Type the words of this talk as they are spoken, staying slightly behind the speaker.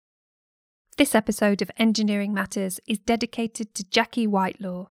This episode of Engineering Matters is dedicated to Jackie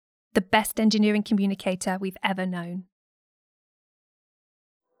Whitelaw, the best engineering communicator we've ever known.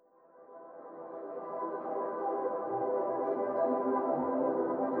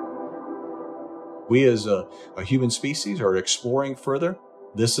 We as a human species are exploring further.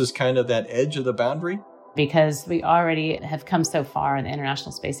 This is kind of that edge of the boundary. Because we already have come so far in the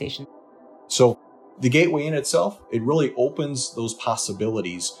International Space Station. So the gateway in itself, it really opens those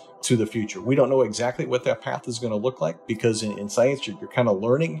possibilities to the future. We don't know exactly what that path is going to look like because in science, you're kind of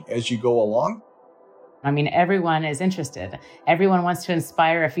learning as you go along. I mean, everyone is interested. Everyone wants to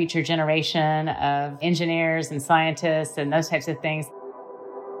inspire a future generation of engineers and scientists and those types of things.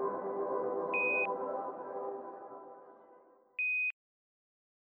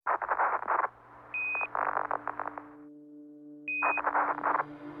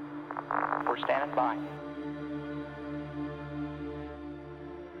 We're standing by.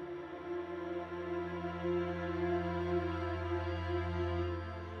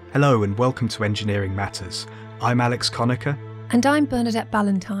 Hello and welcome to Engineering Matters. I'm Alex Conacher. And I'm Bernadette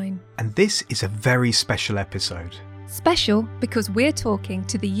Ballantyne. And this is a very special episode. Special because we're talking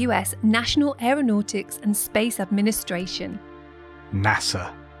to the US National Aeronautics and Space Administration.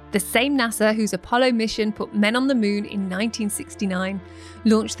 NASA. The same NASA whose Apollo mission put men on the moon in 1969,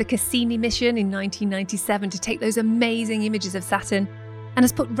 launched the Cassini mission in 1997 to take those amazing images of Saturn, and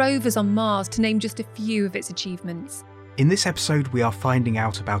has put rovers on Mars, to name just a few of its achievements. In this episode, we are finding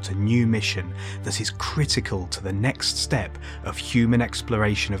out about a new mission that is critical to the next step of human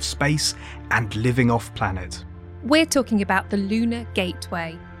exploration of space and living off planet. We're talking about the Lunar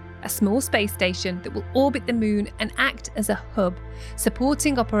Gateway, a small space station that will orbit the moon and act as a hub,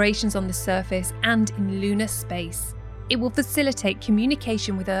 supporting operations on the surface and in lunar space. It will facilitate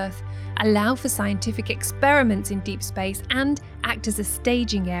communication with Earth, allow for scientific experiments in deep space, and act as a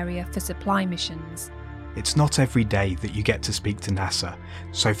staging area for supply missions. It's not every day that you get to speak to NASA,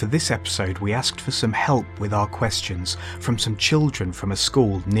 so for this episode we asked for some help with our questions from some children from a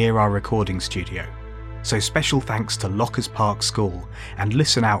school near our recording studio. So special thanks to Lockers Park School, and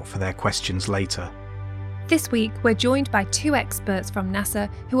listen out for their questions later. This week we're joined by two experts from NASA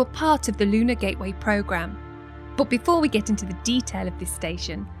who are part of the Lunar Gateway programme. But before we get into the detail of this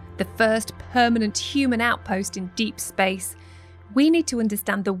station, the first permanent human outpost in deep space, we need to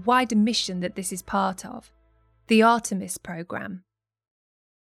understand the wider mission that this is part of, the Artemis programme.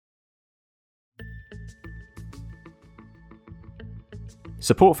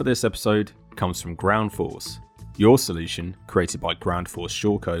 Support for this episode comes from Ground Force. Your solution, created by Ground Force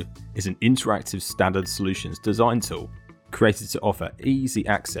Shawco, is an interactive standard solutions design tool created to offer easy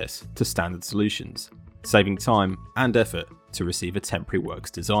access to standard solutions, saving time and effort to receive a temporary works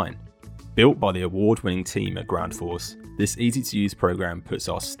design. Built by the award-winning team at Ground Force, this easy-to-use program puts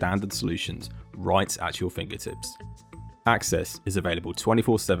our standard solutions right at your fingertips. Access is available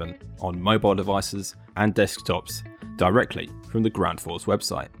 24/7 on mobile devices and desktops directly from the Ground Force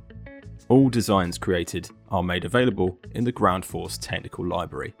website. All designs created are made available in the Ground Force Technical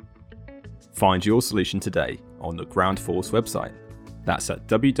Library. Find your solution today on the Ground Force website. That's at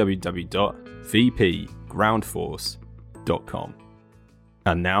www.vpgroundforce.com.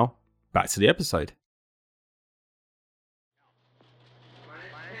 And now, back to the episode.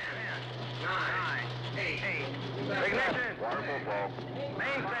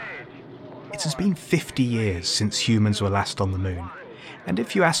 It has been 50 years since humans were last on the moon, and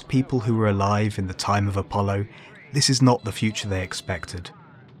if you ask people who were alive in the time of Apollo, this is not the future they expected.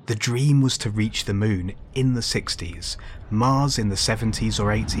 The dream was to reach the moon in the 60s, Mars in the 70s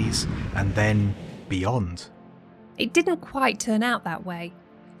or 80s, and then beyond. It didn't quite turn out that way.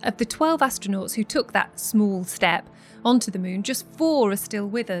 Of the 12 astronauts who took that small step onto the moon, just 4 are still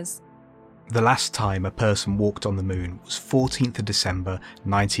with us. The last time a person walked on the moon was 14th of December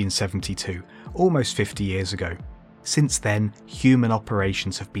 1972, almost 50 years ago. Since then, human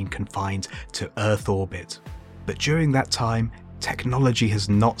operations have been confined to Earth orbit. But during that time, technology has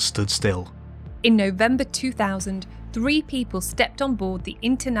not stood still. In November 2000, 3 people stepped on board the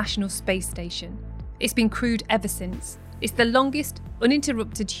International Space Station. It's been crewed ever since. It's the longest,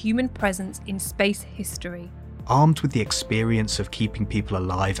 uninterrupted human presence in space history. Armed with the experience of keeping people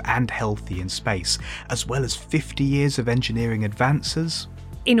alive and healthy in space, as well as 50 years of engineering advances.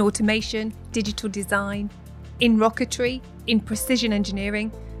 In automation, digital design, in rocketry, in precision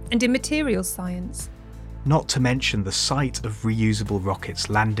engineering, and in materials science. Not to mention the sight of reusable rockets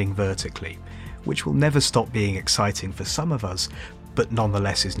landing vertically, which will never stop being exciting for some of us, but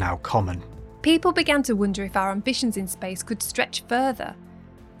nonetheless is now common. People began to wonder if our ambitions in space could stretch further.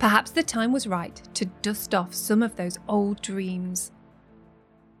 Perhaps the time was right to dust off some of those old dreams.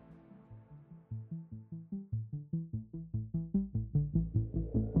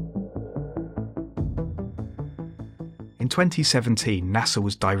 2017, NASA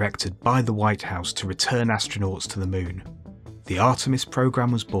was directed by the White House to return astronauts to the moon. The Artemis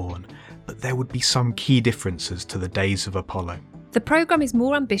program was born, but there would be some key differences to the days of Apollo. The program is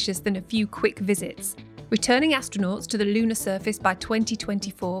more ambitious than a few quick visits. Returning astronauts to the lunar surface by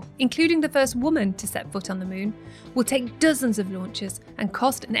 2024, including the first woman to set foot on the moon, will take dozens of launches and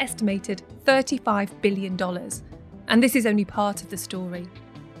cost an estimated $35 billion. And this is only part of the story.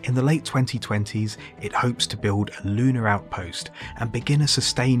 In the late 2020s, it hopes to build a lunar outpost and begin a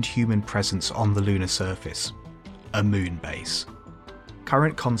sustained human presence on the lunar surface, a moon base.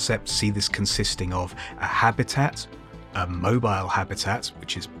 Current concepts see this consisting of a habitat, a mobile habitat,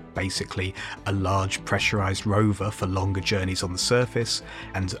 which is basically a large pressurized rover for longer journeys on the surface,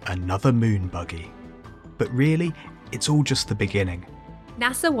 and another moon buggy. But really, it's all just the beginning.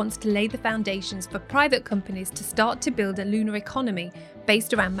 NASA wants to lay the foundations for private companies to start to build a lunar economy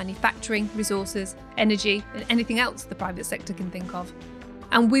based around manufacturing, resources, energy, and anything else the private sector can think of.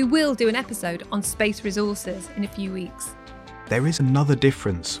 And we will do an episode on space resources in a few weeks. There is another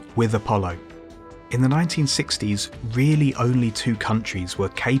difference with Apollo. In the 1960s, really only 2 countries were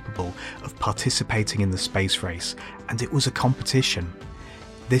capable of participating in the space race, and it was a competition.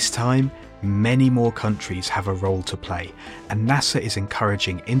 This time, many more countries have a role to play, and NASA is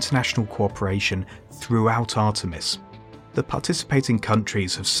encouraging international cooperation throughout Artemis. The participating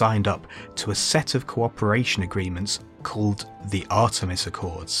countries have signed up to a set of cooperation agreements called the Artemis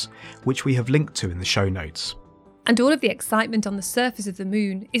Accords, which we have linked to in the show notes. And all of the excitement on the surface of the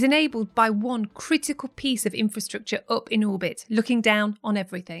moon is enabled by one critical piece of infrastructure up in orbit, looking down on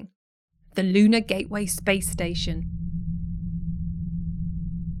everything: the Lunar Gateway Space Station.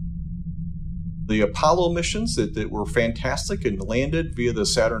 The Apollo missions that were fantastic and landed via the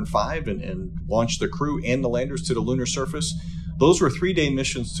Saturn V and launched the crew and the landers to the lunar surface, those were 3-day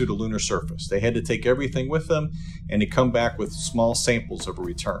missions to the lunar surface. They had to take everything with them and to come back with small samples of a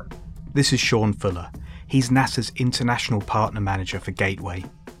return. This is Sean Fuller. He's NASA's International Partner Manager for Gateway.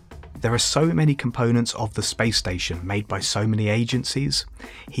 There are so many components of the space station made by so many agencies.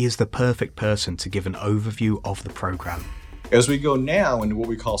 He is the perfect person to give an overview of the program. As we go now into what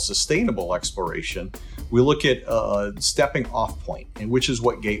we call sustainable exploration, we look at a stepping off point, and which is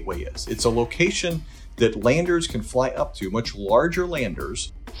what Gateway is. It's a location that landers can fly up to, much larger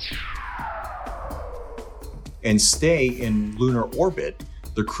landers, and stay in lunar orbit.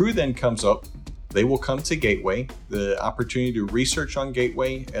 The crew then comes up. They will come to Gateway, the opportunity to research on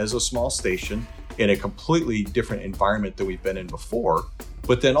Gateway as a small station in a completely different environment than we've been in before,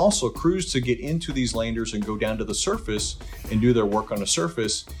 but then also crews to get into these landers and go down to the surface and do their work on the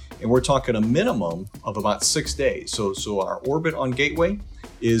surface. And we're talking a minimum of about 6 days. So our orbit on Gateway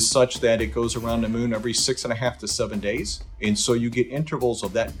is such that it goes around the moon every 6.5 to 7 days. And so you get intervals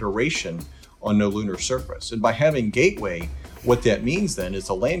of that duration on the lunar surface. And by having Gateway, what that means then is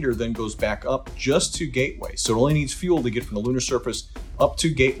the lander then goes back up just to Gateway. So it only needs fuel to get from the lunar surface up to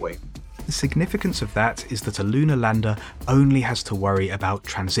Gateway. The significance of that is that a lunar lander only has to worry about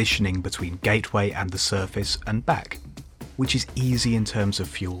transitioning between Gateway and the surface and back, which is easy in terms of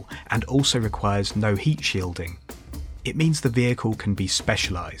fuel and also requires no heat shielding. It means the vehicle can be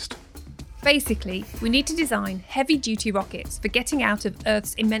specialised. Basically, we need to design heavy-duty rockets for getting out of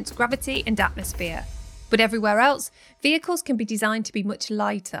Earth's immense gravity and atmosphere. But everywhere else, vehicles can be designed to be much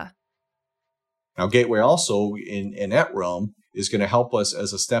lighter. Now, Gateway also, in that realm, is going to help us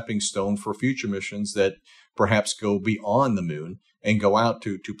as a stepping stone for future missions that perhaps go beyond the moon and go out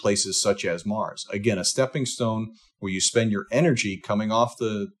to places such as Mars. Again, a stepping stone where you spend your energy coming off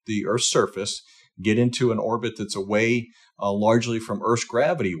the Earth's surface, get into an orbit that's away largely from Earth's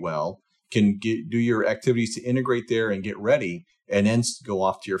gravity can do your activities to integrate there and get ready, and then go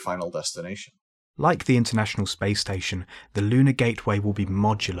off to your final destination. Like the International Space Station, the Lunar Gateway will be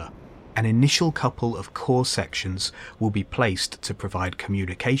modular. An initial couple of core sections will be placed to provide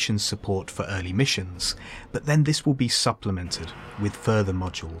communications support for early missions, but then this will be supplemented with further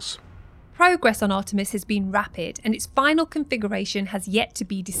modules. Progress on Artemis has been rapid and its final configuration has yet to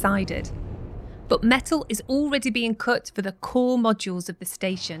be decided. But metal is already being cut for the core modules of the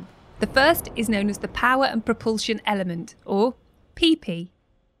station. The first is known as the Power and Propulsion Element, or PP.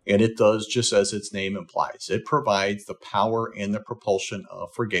 And it does just as its name implies. It provides the power and the propulsion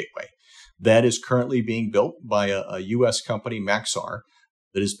for Gateway. That is currently being built by a U.S. company, Maxar,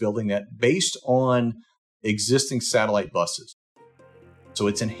 that is building that based on existing satellite buses. So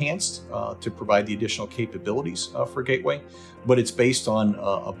it's enhanced to provide the additional capabilities for Gateway, but it's based on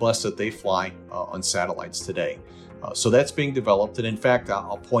a bus that they fly on satellites today. So that's being developed. And in fact,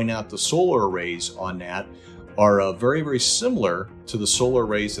 I'll point out the solar arrays on that are very, very similar to the solar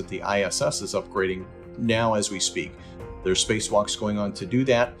arrays that the ISS is upgrading now as we speak. There's spacewalks going on to do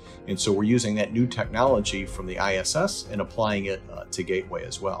that. And so we're using that new technology from the ISS and applying it to Gateway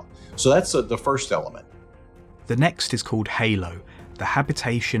as well. So that's the first element. The next is called HALO, the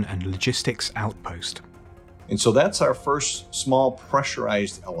Habitation and Logistics Outpost. And so that's our first small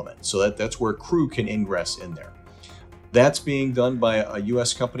pressurized element. So that's where crew can ingress in there. That's being done by a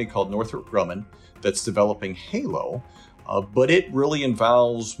US company called Northrop Grumman that's developing HALO, but it really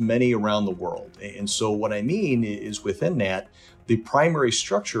involves many around the world. And so what I mean is within that, the primary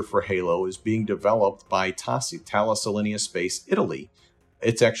structure for HALO is being developed by Thales Alenia Space, Italy.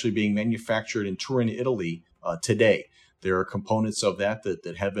 It's actually being manufactured in Turin, Italy today. There are components of that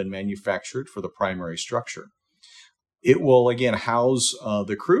have been manufactured for the primary structure. It will, again, house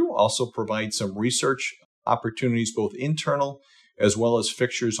the crew, also provide some research opportunities, both internal as well as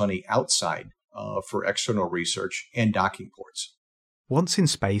fixtures on the outside for external research and docking ports. Once in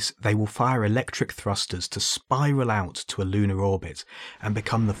space, they will fire electric thrusters to spiral out to a lunar orbit and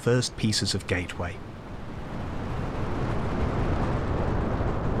become the first pieces of Gateway.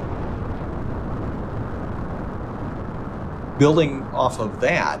 Building off of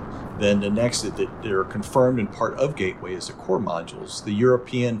that, then the next that are confirmed and part of Gateway is the core modules, the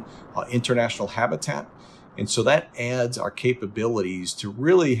European International Habitat. And so that adds our capabilities to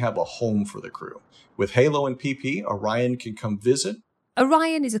really have a home for the crew. With HALO and PP, Orion can come visit.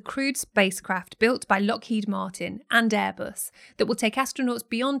 Orion is a crewed spacecraft built by Lockheed Martin and Airbus that will take astronauts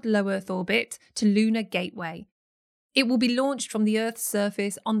beyond low Earth orbit to Lunar Gateway. It will be launched from the Earth's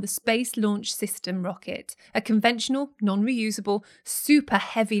surface on the Space Launch System rocket, a conventional, non-reusable, super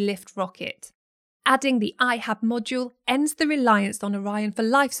heavy lift rocket. Adding the IHAB module ends the reliance on Orion for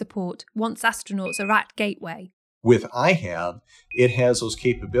life support once astronauts are at Gateway. With IHAB, it has those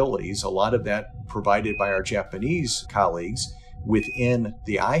capabilities, a lot of that provided by our Japanese colleagues within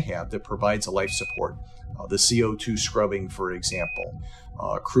the IHAB that provides a life support. The CO2 scrubbing, for example,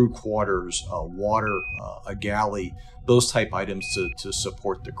 crew quarters, water, a galley, those type items to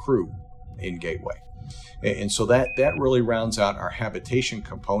support the crew in Gateway. And so that really rounds out our habitation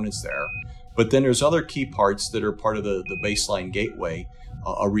components there. But then there's other key parts that are part of the baseline Gateway.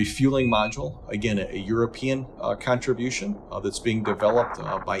 A refueling module, again, a European contribution that's being developed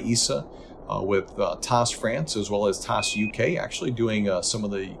by ESA with TAS France as well as TAS UK, actually doing some of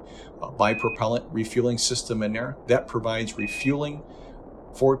the bipropellant refueling system in there. That provides refueling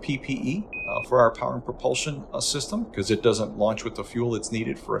for PPE for our power and propulsion system because it doesn't launch with the fuel that's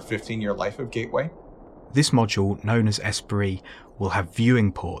needed for a 15-year life of Gateway. This module, known as Esprit, will have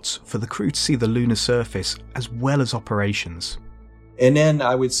viewing ports for the crew to see the lunar surface as well as operations. And then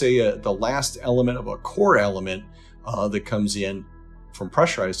I would say the last element of a core element that comes in from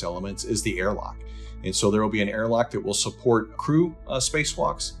pressurized elements is the airlock. And so there will be an airlock that will support crew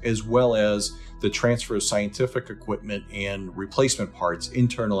spacewalks as well as the transfer of scientific equipment and replacement parts,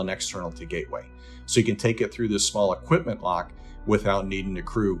 internal and external to Gateway. So you can take it through this small equipment lock without needing the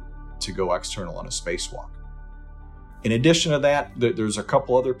crew to go external on a spacewalk. In addition to that, there's a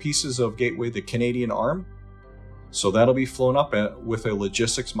couple other pieces of Gateway, the Canadian arm. So that'll be flown up with a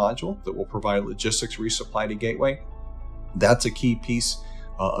logistics module that will provide logistics resupply to Gateway. That's a key piece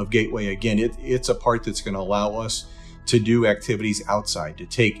of Gateway. Again, it's a part that's going to allow us to do activities outside, to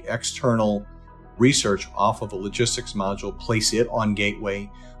take external research off of a logistics module, place it on Gateway,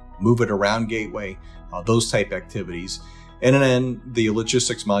 move it around Gateway, those type activities. And then the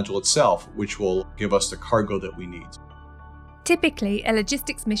logistics module itself, which will give us the cargo that we need. Typically, a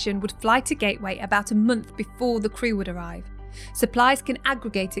logistics mission would fly to Gateway about a month before the crew would arrive. Supplies can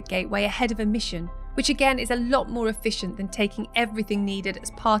aggregate at Gateway ahead of a mission, which again is a lot more efficient than taking everything needed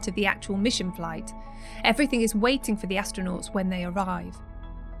as part of the actual mission flight. Everything is waiting for the astronauts when they arrive.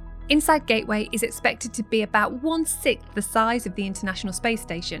 Inside Gateway is expected to be about 1/6 the size of the International Space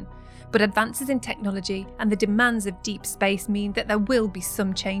Station, but advances in technology and the demands of deep space mean that there will be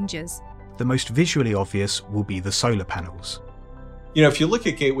some changes. The most visually obvious will be the solar panels. You know, if you look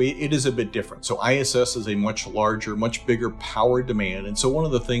at Gateway, it is a bit different. So ISS is a much larger, much bigger power demand. And so one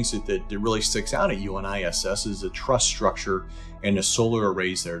of the things that really sticks out at you on ISS is the truss structure and the solar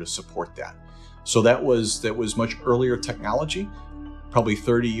arrays there to support that. So that was much earlier technology, probably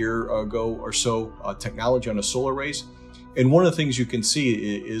 30 years ago or so, technology on the solar arrays. And one of the things you can see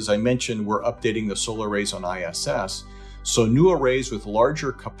is I mentioned we're updating the solar arrays on ISS. So new arrays with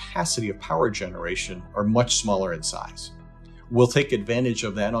larger capacity of power generation are much smaller in size. We'll take advantage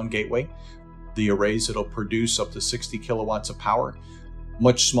of that on Gateway. The arrays that'll produce up to 60 kilowatts of power,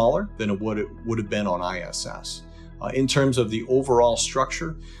 much smaller than it would have been on ISS. In terms of the overall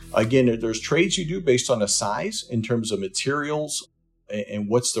structure, again, there's trades you do based on the size in terms of materials and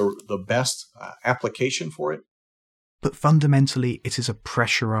what's the best application for it. but fundamentally it is a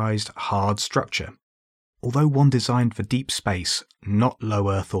pressurized, hard structure, although one designed for deep space, not low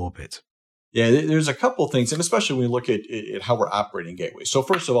Earth orbit. Yeah, there's a couple things, and especially when we look at how we're operating Gateway. So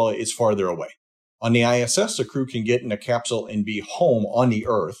first of all, it's farther away. On the ISS, the crew can get in a capsule and be home on the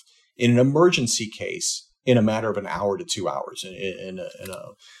Earth in an emergency case in a matter of an hour to 2 hours in a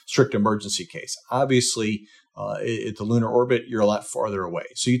strict emergency case. Obviously, at the lunar orbit, you're a lot farther away.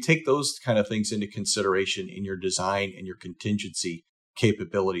 So you take those kind of things into consideration in your design and your contingency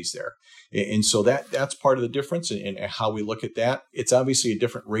capabilities there. And so that's part of the difference in how we look at that. It's obviously a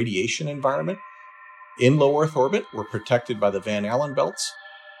different radiation environment. In low Earth orbit, we're protected by the Van Allen belts.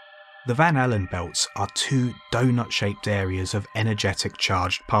 The Van Allen belts are two donut-shaped areas of energetic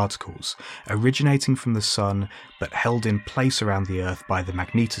charged particles originating from the Sun but held in place around the Earth by the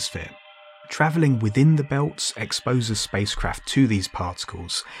magnetosphere. Travelling within the belts exposes spacecraft to these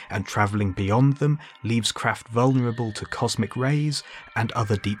particles, and travelling beyond them leaves craft vulnerable to cosmic rays and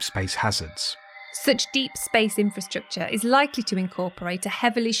other deep space hazards. Such deep space infrastructure is likely to incorporate a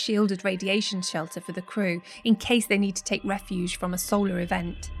heavily shielded radiation shelter for the crew in case they need to take refuge from a solar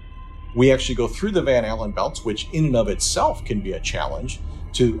event. We actually go through the Van Allen belts, which in and of itself can be a challenge,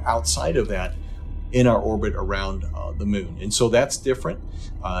 to outside of that in our orbit around the moon. And so that's different.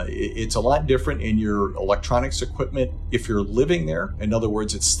 It's a lot different in your electronics equipment if you're living there. In other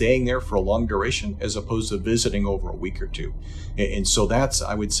words, it's staying there for a long duration as opposed to visiting over a week or two. And so that's,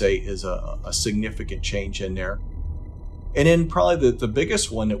 I would say, is a significant change in there. And then probably the biggest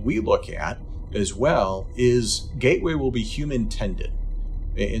one that we look at as well is Gateway will be human tended.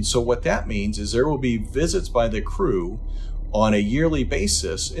 And so what that means is there will be visits by the crew on a yearly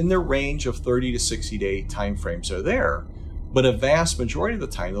basis in the range of 30 to 60 day timeframes are there, but a vast majority of the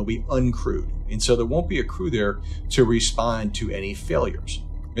time they'll be uncrewed. And so there won't be a crew there to respond to any failures.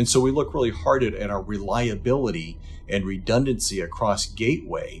 And so we look really hard at our reliability and redundancy across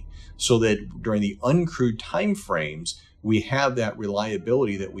Gateway so that during the uncrewed timeframes, we have that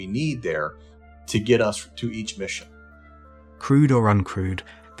reliability that we need there to get us to each mission. Crewed or uncrewed,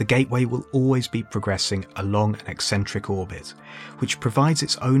 the Gateway will always be progressing along an eccentric orbit, which provides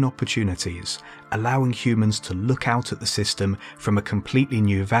its own opportunities, allowing humans to look out at the system from a completely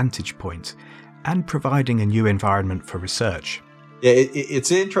new vantage point, and providing a new environment for research. Yeah,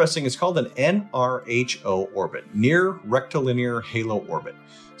 it's interesting. It's called an NRHO orbit, Near Rectilinear Halo Orbit.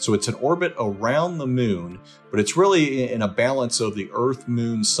 So it's an orbit around the moon, but it's really in a balance of the Earth,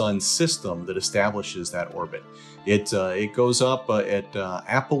 Moon, Sun system that establishes that orbit. It goes up at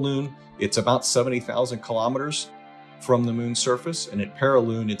Apolloon. It's about 70,000 kilometers from the moon's surface, and at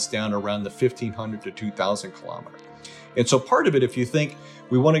Paraloon, it's down around the 1,500 to 2,000 kilometer. And so part of it, if you think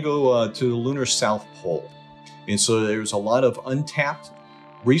we want to go to the lunar South Pole, and so there's a lot of untapped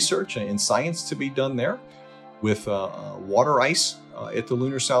research and science to be done there with water ice at the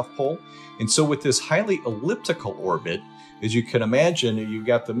lunar South Pole. And so with this highly elliptical orbit, as you can imagine, you've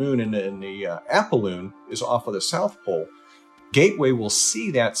got the moon and the Apolloon is off of the South Pole. Gateway will see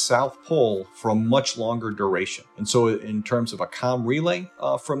that South Pole for a much longer duration. And so in terms of a comm relay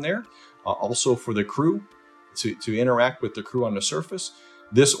from there, also for the crew to interact with the crew on the surface,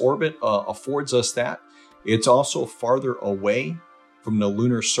 this orbit affords us that. It's also farther away from the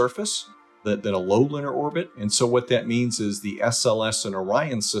lunar surface than a low lunar orbit. And so what that means is the SLS and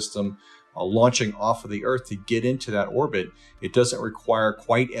Orion system launching off of the Earth to get into that orbit, it doesn't require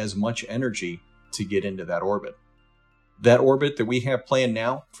quite as much energy to get into that orbit. That orbit that we have planned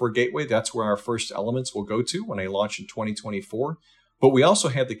now for Gateway, that's where our first elements will go to when they launch in 2024. But we also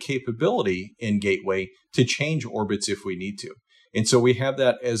have the capability in Gateway to change orbits if we need to. And so we have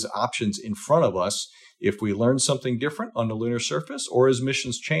that as options in front of us. If we learn something different on the lunar surface or as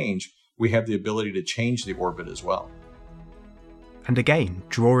missions change, we have the ability to change the orbit as well. And again,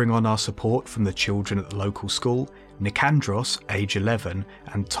 drawing on our support from the children at the local school, Nicandros, age 11,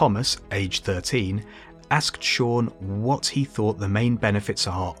 and Thomas, age 13, asked Sean what he thought the main benefits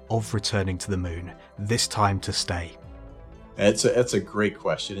are of returning to the moon, this time to stay. That's a great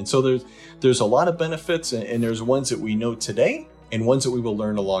question. And so there's a lot of benefits, and there's ones that we know today and ones that we will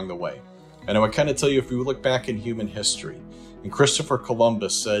learn along the way. And I would kind of tell you, if we look back in human history, and Christopher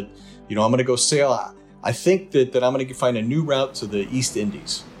Columbus said, I'm going to go sail. I think that I'm going to find a new route to the East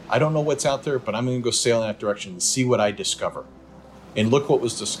Indies. I don't know what's out there, but I'm going to go sail in that direction and see what I discover. And look what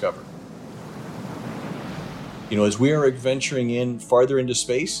was discovered. As we are adventuring in farther into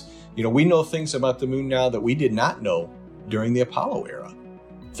space, we know things about the moon now that we did not know during the Apollo era.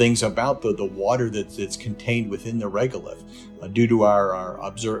 Things about the water that's contained within the regolith due to our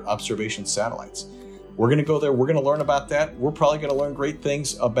observation satellites. We're going to go there. We're going to learn about that. We're probably going to learn great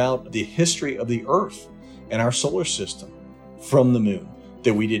things about the history of the Earth and our solar system from the moon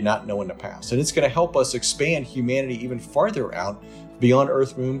that we did not know in the past. And it's going to help us expand humanity even farther out beyond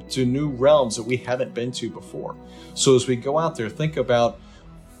Earth, Moon, to new realms that we haven't been to before. So as we go out there, think about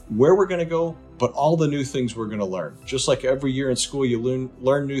where we're going to go, but all the new things we're going to learn. Just like every year in school, you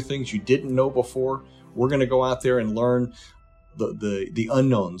learn new things you didn't know before. We're going to go out there and learn the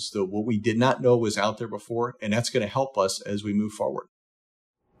unknowns, what we did not know was out there before, and that's going to help us as we move forward.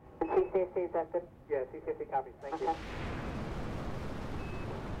 CCC, is that good? Yeah, CCC copies. Thank you.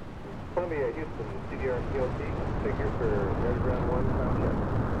 Columbia, Houston, CDR PLC, figure for Air Ground 1, sound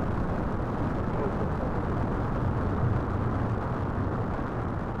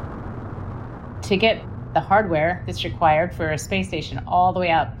check. To get the hardware that's required for a space station all the way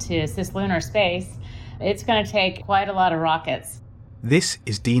out to cislunar space, it's going to take quite a lot of rockets. This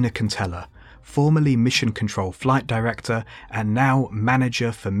is Dina Cantella, formerly Mission Control Flight Director and now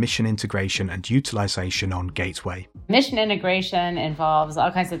Manager for Mission Integration and Utilization on Gateway. Mission integration involves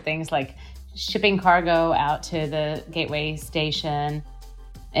all kinds of things like shipping cargo out to the Gateway station.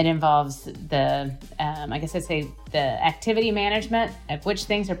 It involves the activity management of which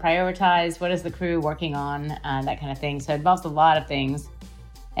things are prioritized, what is the crew working on, that kind of thing. So it involves a lot of things.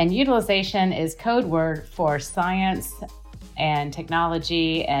 And utilization is code word for science and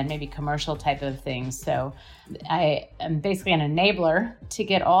technology and maybe commercial type of things. So I am basically an enabler to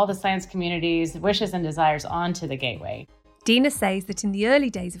get all the science community's wishes and desires onto the Gateway. Dina says that in the early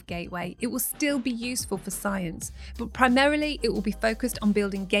days of Gateway, it will still be useful for science, but primarily it will be focused on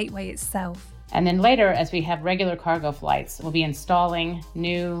building Gateway itself. And then later, as we have regular cargo flights, we'll be installing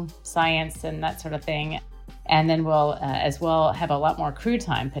new science and that sort of thing. And then we'll as well have a lot more crew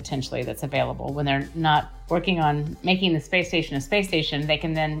time potentially that's available. When they're not working on making the space station a space station, they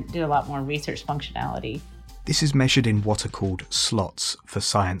can then do a lot more research functionality. This is measured in what are called slots for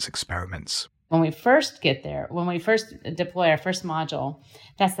science experiments. When we first get there, when we first deploy our first module,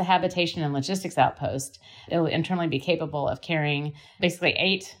 that's the habitation and logistics outpost. It'll internally be capable of carrying basically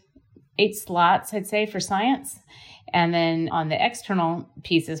eight slots, I'd say, for science. And then on the external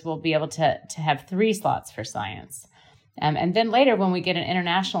pieces, we'll be able to have 3 slots for science. And then later, when we get an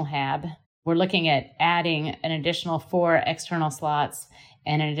international hab, we're looking at adding an additional 4 external slots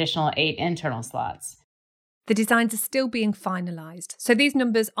and an additional 8 internal slots. The designs are still being finalised, so these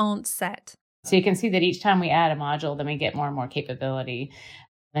numbers aren't set. So you can see that each time we add a module, then we get more and more capability.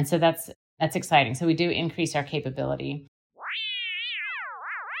 And so that's exciting. So we do increase our capability.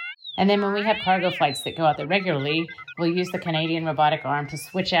 And then when we have cargo flights that go out there regularly, we'll use the Canadian robotic arm to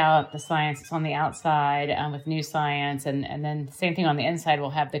switch out the science that's on the outside with new science. And then the same thing on the inside, we'll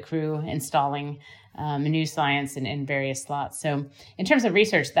have the crew installing new science in various slots. So in terms of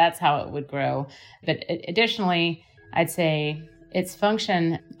research, that's how it would grow. But additionally, I'd say its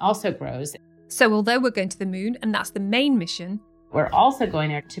function also grows. So although we're going to the moon, and that's the main mission, we're also going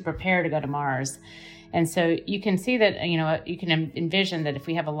there to prepare to go to Mars. And so you can see that, you can envision that if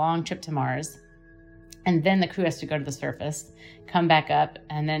we have a long trip to Mars, and then the crew has to go to the surface, come back up,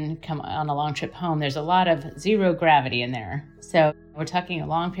 and then come on a long trip home, there's a lot of zero gravity in there. So we're talking a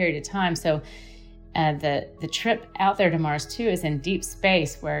long period of time. So the trip out there to Mars, too, is in deep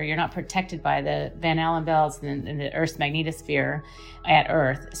space where you're not protected by the Van Allen belts and the Earth's magnetosphere at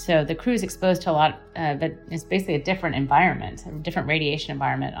Earth. So the crew's exposed to a lot, but it's basically a different environment, a different radiation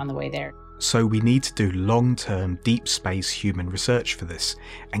environment on the way there. So we need to do long-term deep space human research for this,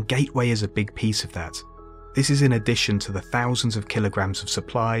 and Gateway is a big piece of that. This is in addition to the thousands of kilograms of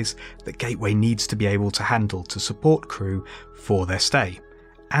supplies that Gateway needs to be able to handle to support crew for their stay,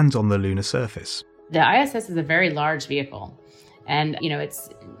 and on the lunar surface. The ISS is a very large vehicle, and it's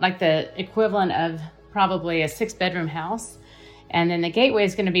like the equivalent of probably a 6-bedroom house, and then the Gateway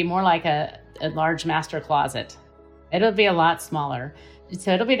is going to be more like a large master closet. It'll be a lot smaller.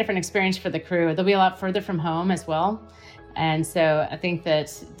 So it'll be a different experience for the crew. They'll be a lot further from home as well. And so I think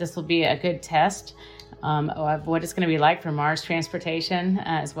that this will be a good test of what it's going to be like for Mars transportation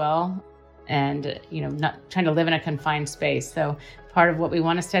as well. And, not trying to live in a confined space. So part of what we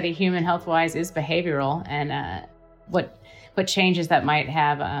want to study human health-wise is behavioral and what changes that might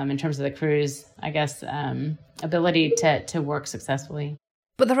have in terms of the crew's, ability to work successfully.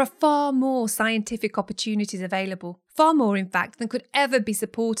 But there are far more scientific opportunities available, far more in fact than could ever be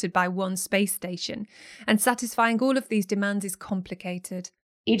supported by one space station, and satisfying all of these demands is complicated.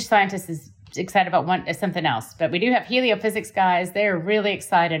 Each scientist is excited about something else, but we do have heliophysics guys. They're really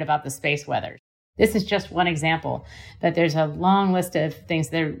excited about the space weather. This is just one example, but there's a long list of things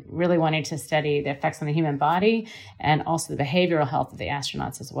they're really wanting to study, the effects on the human body and also the behavioral health of the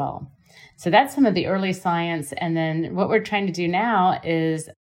astronauts as well. So that's some of the early science. And then what we're trying to do now is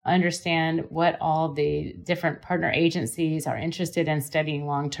understand what all the different partner agencies are interested in studying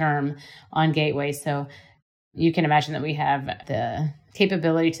long-term on Gateway. So you can imagine that we have the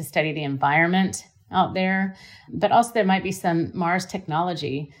capability to study the environment out there, but also there might be some Mars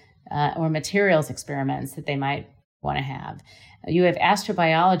technology or materials experiments that they might want to have. You have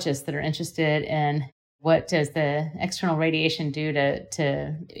astrobiologists that are interested in what does the external radiation do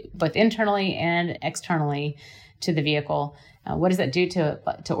to both internally and externally to the vehicle. What does that do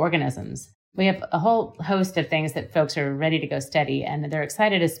to organisms? We have a whole host of things that folks are ready to go study, and they're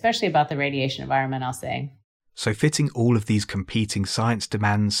excited, especially about the radiation environment, I'll say. So fitting all of these competing science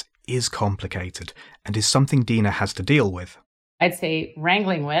demands is complicated and is something Dina has to deal with. I'd say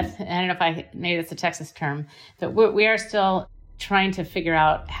wrangling with. I don't know maybe that's a Texas term, but we are still trying to figure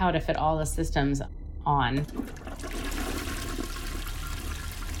out how to fit all the systems on.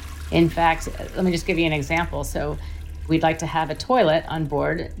 In fact, let me just give you an example. So we'd like to have a toilet on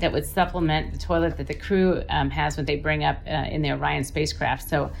board that would supplement the toilet that the crew has when they bring up in the Orion spacecraft.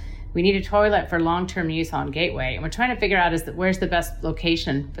 So we need a toilet for long-term use on Gateway. And we're trying to figure out where's the best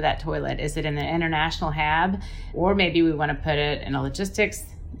location for that toilet. Is it in the international hab? Or maybe we want to put it in a logistics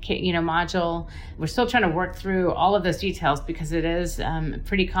module. We're still trying to work through all of those details because it is a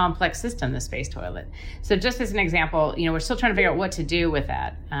pretty complex system, the space toilet. So just as an example, we're still trying to figure out what to do with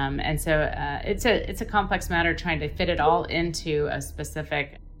that. And so it's a complex matter trying to fit it all into a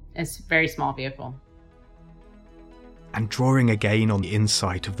very small vehicle. And drawing again on the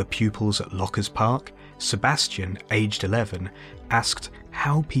insight of the pupils at Lockers Park, Sebastian, aged 11, asked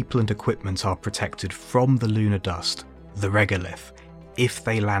how people and equipment are protected from the lunar dust, the regolith, if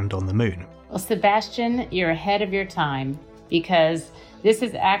they land on the moon. Well, Sebastian, you're ahead of your time because this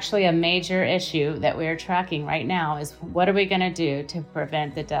is actually a major issue that we're tracking right now is what are we going to do to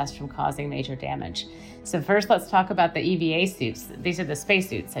prevent the dust from causing major damage? So first, let's talk about the EVA suits. These are the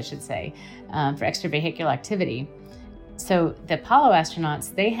spacesuits, I should say, for extravehicular activity. So the Apollo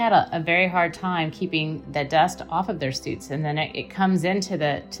astronauts, they had a very hard time keeping the dust off of their suits, and then it comes into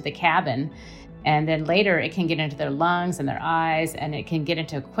the cabin, and then later it can get into their lungs and their eyes, and it can get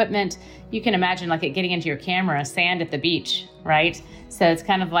into equipment. You can imagine like it getting into your camera, sand at the beach, right? So it's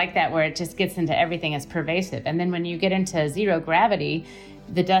kind of like that where it just gets into everything. It's pervasive. And then when you get into zero gravity,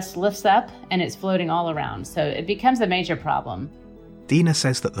 the dust lifts up and it's floating all around. So it becomes a major problem. Dina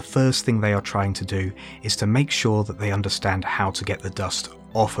says that the first thing they are trying to do is to make sure that they understand how to get the dust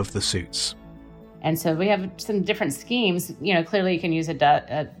off of the suits. And so we have some different schemes. Clearly you can use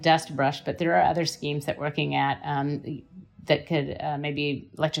a dust brush, but there are other schemes that we're working at that could maybe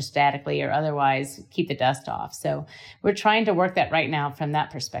electrostatically or otherwise keep the dust off. So we're trying to work that right now from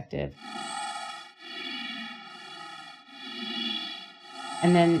that perspective.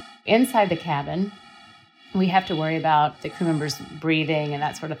 And then inside the cabin, we have to worry about the crew members breathing and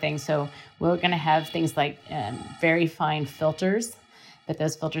that sort of thing. So we're going to have things like very fine filters, but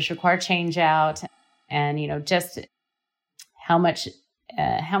those filters require change out. And, just how much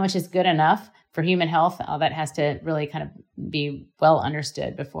is good enough for human health, all that has to really kind of be well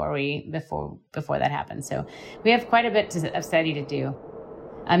understood before that happens. So we have quite a bit of study to do.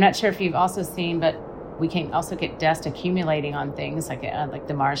 I'm not sure if you've also seen, but we can also get dust accumulating on things like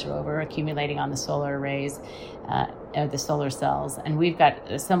the Mars rover accumulating on the solar arrays, the solar cells. And we've got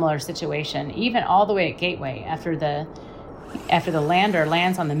a similar situation, even all the way at Gateway. After the lander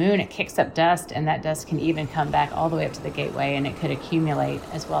lands on the moon, it kicks up dust, and that dust can even come back all the way up to the Gateway, and it could accumulate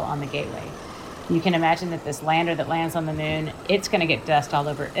as well on the Gateway. You can imagine that this lander that lands on the moon, it's going to get dust all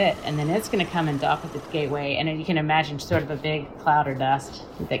over it, and then it's going to come and dock with the Gateway, and you can imagine sort of a big cloud or dust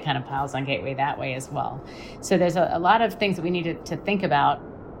that kind of piles on Gateway that way as well. So there's a lot of things that we need to think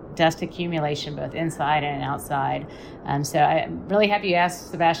about, dust accumulation both inside and outside. So I'm really happy you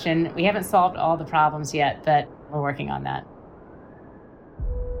asked, Sebastian. We haven't solved all the problems yet, but we're working on that.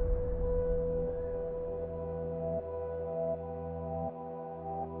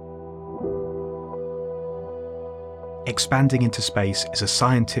 Expanding into space is a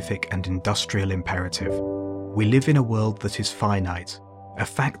scientific and industrial imperative. We live in a world that is finite, a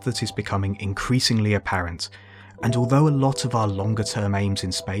fact that is becoming increasingly apparent, and although a lot of our longer-term aims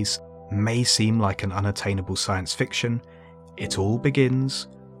in space may seem like an unattainable science fiction, it all begins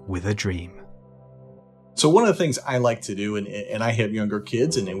with a dream. So one of the things I like to do, and I have younger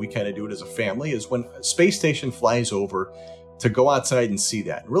kids, and we kind of do it as a family, is when a space station flies over, to go outside and see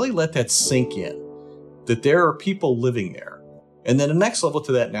that. Really let that sink in, that there are people living there. And then the next level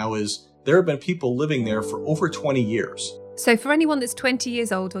to that now is there have been people living there for over 20 years. So for anyone that's 20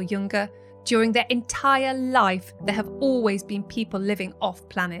 years old or younger, during their entire life, there have always been people living off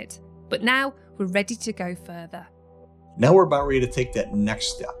planet. But now we're ready to go further. Now we're about ready to take that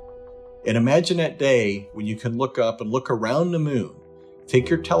next step. And imagine that day when you can look up and look around the moon, take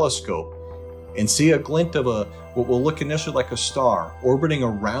your telescope and see a glint of what will look initially like a star orbiting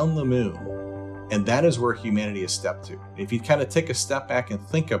around the moon. And that is where humanity has stepped to. If you kind of take a step back and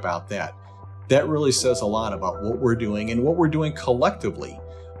think about that, that really says a lot about what we're doing and what we're doing collectively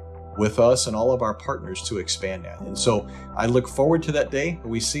with us and all of our partners to expand that. And so I look forward to that day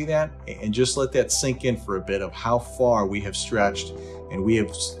when we see that, and just let that sink in for a bit of how far we have stretched, and we have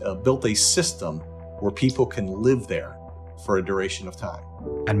built a system where people can live there for a duration of time.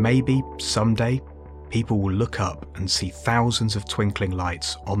 And maybe someday people will look up and see thousands of twinkling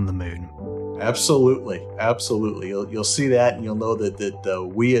lights on the moon. Absolutely, absolutely. You'll see that, and you'll know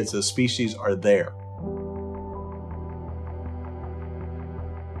that we as a species are there.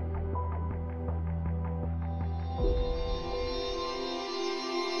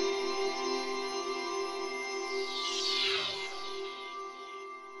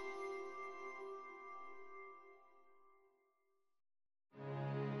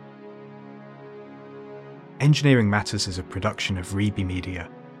 Engineering Matters is a production of Reby Media.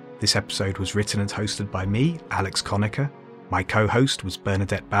 This episode was written and hosted by me, Alex Conacher. My co-host was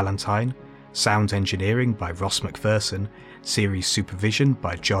Bernadette Ballantyne. Sound engineering by Ross McPherson. Series supervision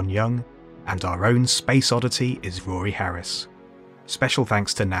by John Young. And our own Space Oddity is Rory Harris. Special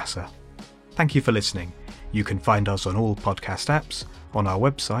thanks to NASA. Thank you for listening. You can find us on all podcast apps, on our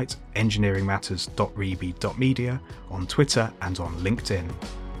website engineeringmatters.reby.media, on Twitter and on LinkedIn.